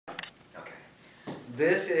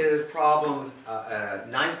This is problems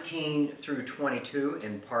 19 through 22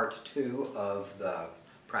 in part 2 of the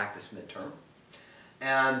practice midterm.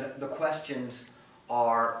 And the questions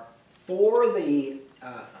are for the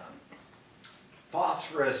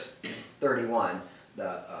phosphorus 31,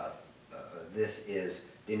 this is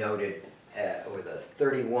denoted with a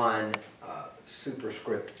 31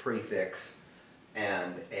 superscript prefix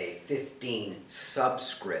and a 15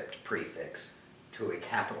 subscript prefix to a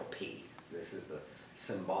capital P. This is the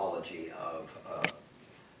symbology of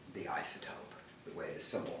the isotope, the way it is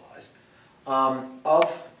symbolized.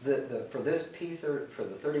 For this P for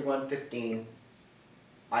the 3115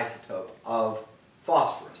 isotope of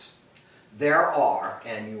phosphorus, there are,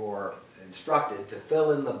 and you're instructed to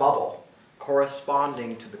fill in the bubble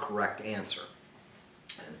corresponding to the correct answer.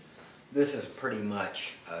 And this is pretty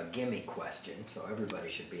much a gimme question, so everybody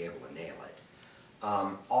should be able to nail it.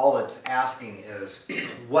 All it's asking is,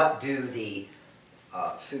 what do the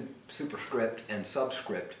superscript and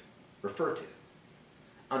subscript refer to?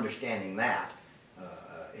 Understanding that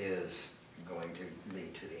is going to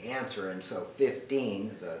lead to the answer, and so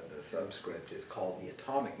 15, the subscript, is called the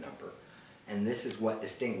atomic number, and this is what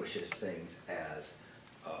distinguishes things as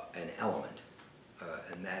an element,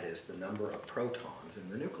 and that is the number of protons in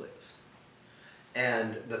the nucleus.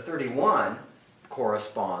 And the 31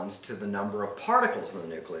 corresponds to the number of particles in the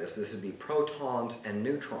nucleus. This would be protons and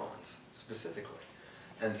neutrons specifically.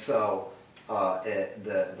 And so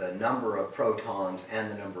the number of protons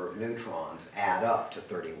and the number of neutrons add up to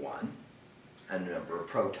 31, and the number of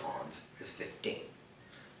protons is 15.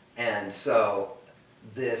 And so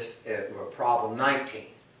this problem 19,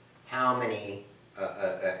 how many,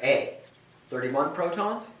 A, 31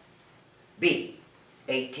 protons, B,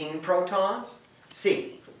 18 protons,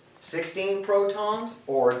 C, 16 protons,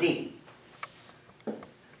 or D,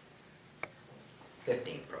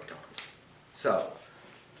 15 protons. So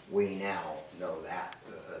we now know that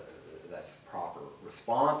that's the proper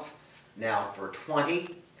response. Now for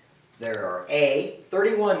 20, there are A,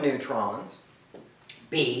 31 neutrons,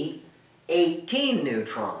 B, 18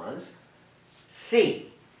 neutrons,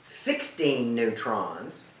 C, 16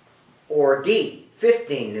 neutrons, or D,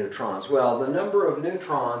 15 neutrons. Well, the number of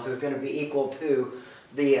neutrons is going to be equal to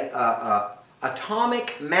the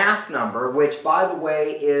atomic mass number, which, by the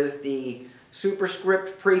way, is the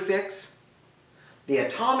superscript prefix. The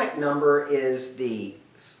atomic number is the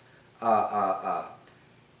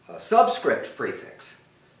subscript prefix.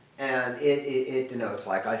 And it denotes,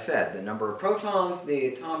 like I said, the number of protons. The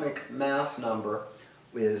atomic mass number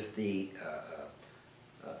is the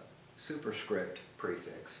superscript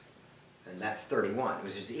prefix. And that's 31,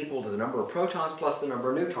 which is equal to the number of protons plus the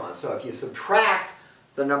number of neutrons. So if you subtract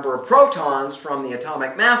the number of protons from the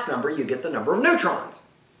atomic mass number, you get the number of neutrons.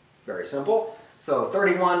 Very simple. So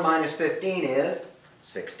 31 minus 15 is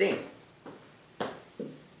 16. So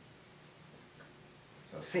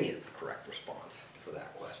C is the correct response for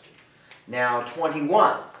that question. Now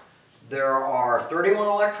 21. There are 31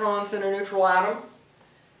 electrons in a neutral atom,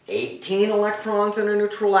 18 electrons in a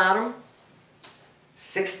neutral atom,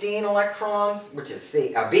 16 electrons, which is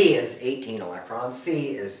C, B is 18 electrons,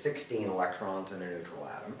 C is 16 electrons in a neutral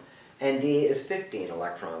atom, and D is 15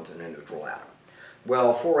 electrons in a neutral atom.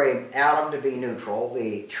 Well, for an atom to be neutral,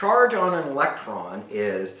 the charge on an electron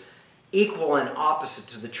is equal and opposite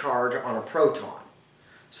to the charge on a proton.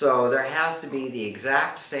 So there has to be the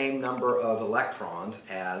exact same number of electrons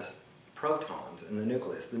as protons in the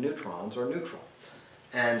nucleus. The neutrons are neutral.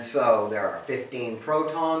 And so there are 15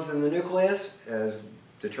 protons in the nucleus, as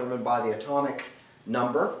determined by the atomic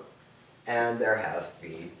number, and there has to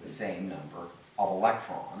be the same number of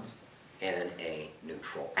electrons in a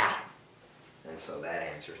neutral atom. And so that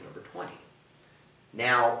answers number 20.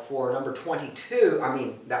 Now for number 22,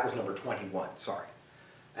 that was number 21, sorry.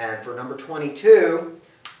 And for number 22,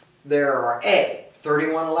 there are A,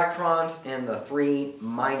 31 electrons in the 3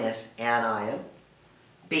 minus anion,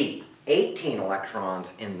 B, 18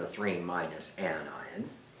 electrons in the 3 minus anion,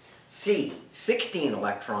 C, 16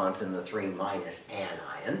 electrons in the 3 minus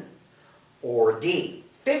anion, or D,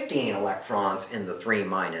 15 electrons in the 3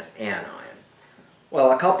 minus anion.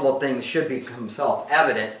 Well, a couple of things should become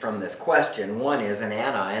self-evident from this question. One is an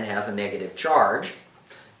anion has a negative charge,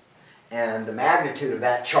 and the magnitude of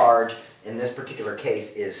that charge in this particular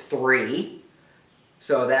case is 3.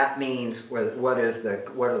 So that means what are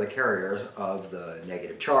the carriers of the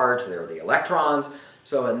negative charge? They're the electrons.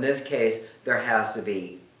 So in this case, there has to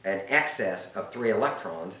be an excess of 3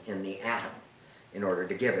 electrons in the atom in order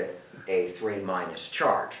to give it a 3 minus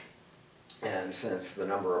charge. And since the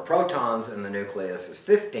number of protons in the nucleus is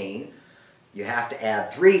 15, you have to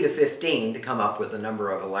add 3 to 15 to come up with the number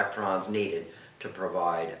of electrons needed to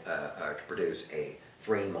provide to produce a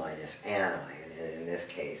 3 minus anion. And in this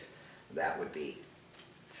case, that would be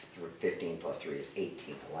 15 plus 3 is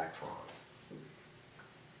 18 electrons.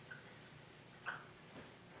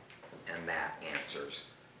 And that answers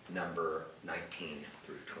number 19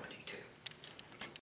 through 22.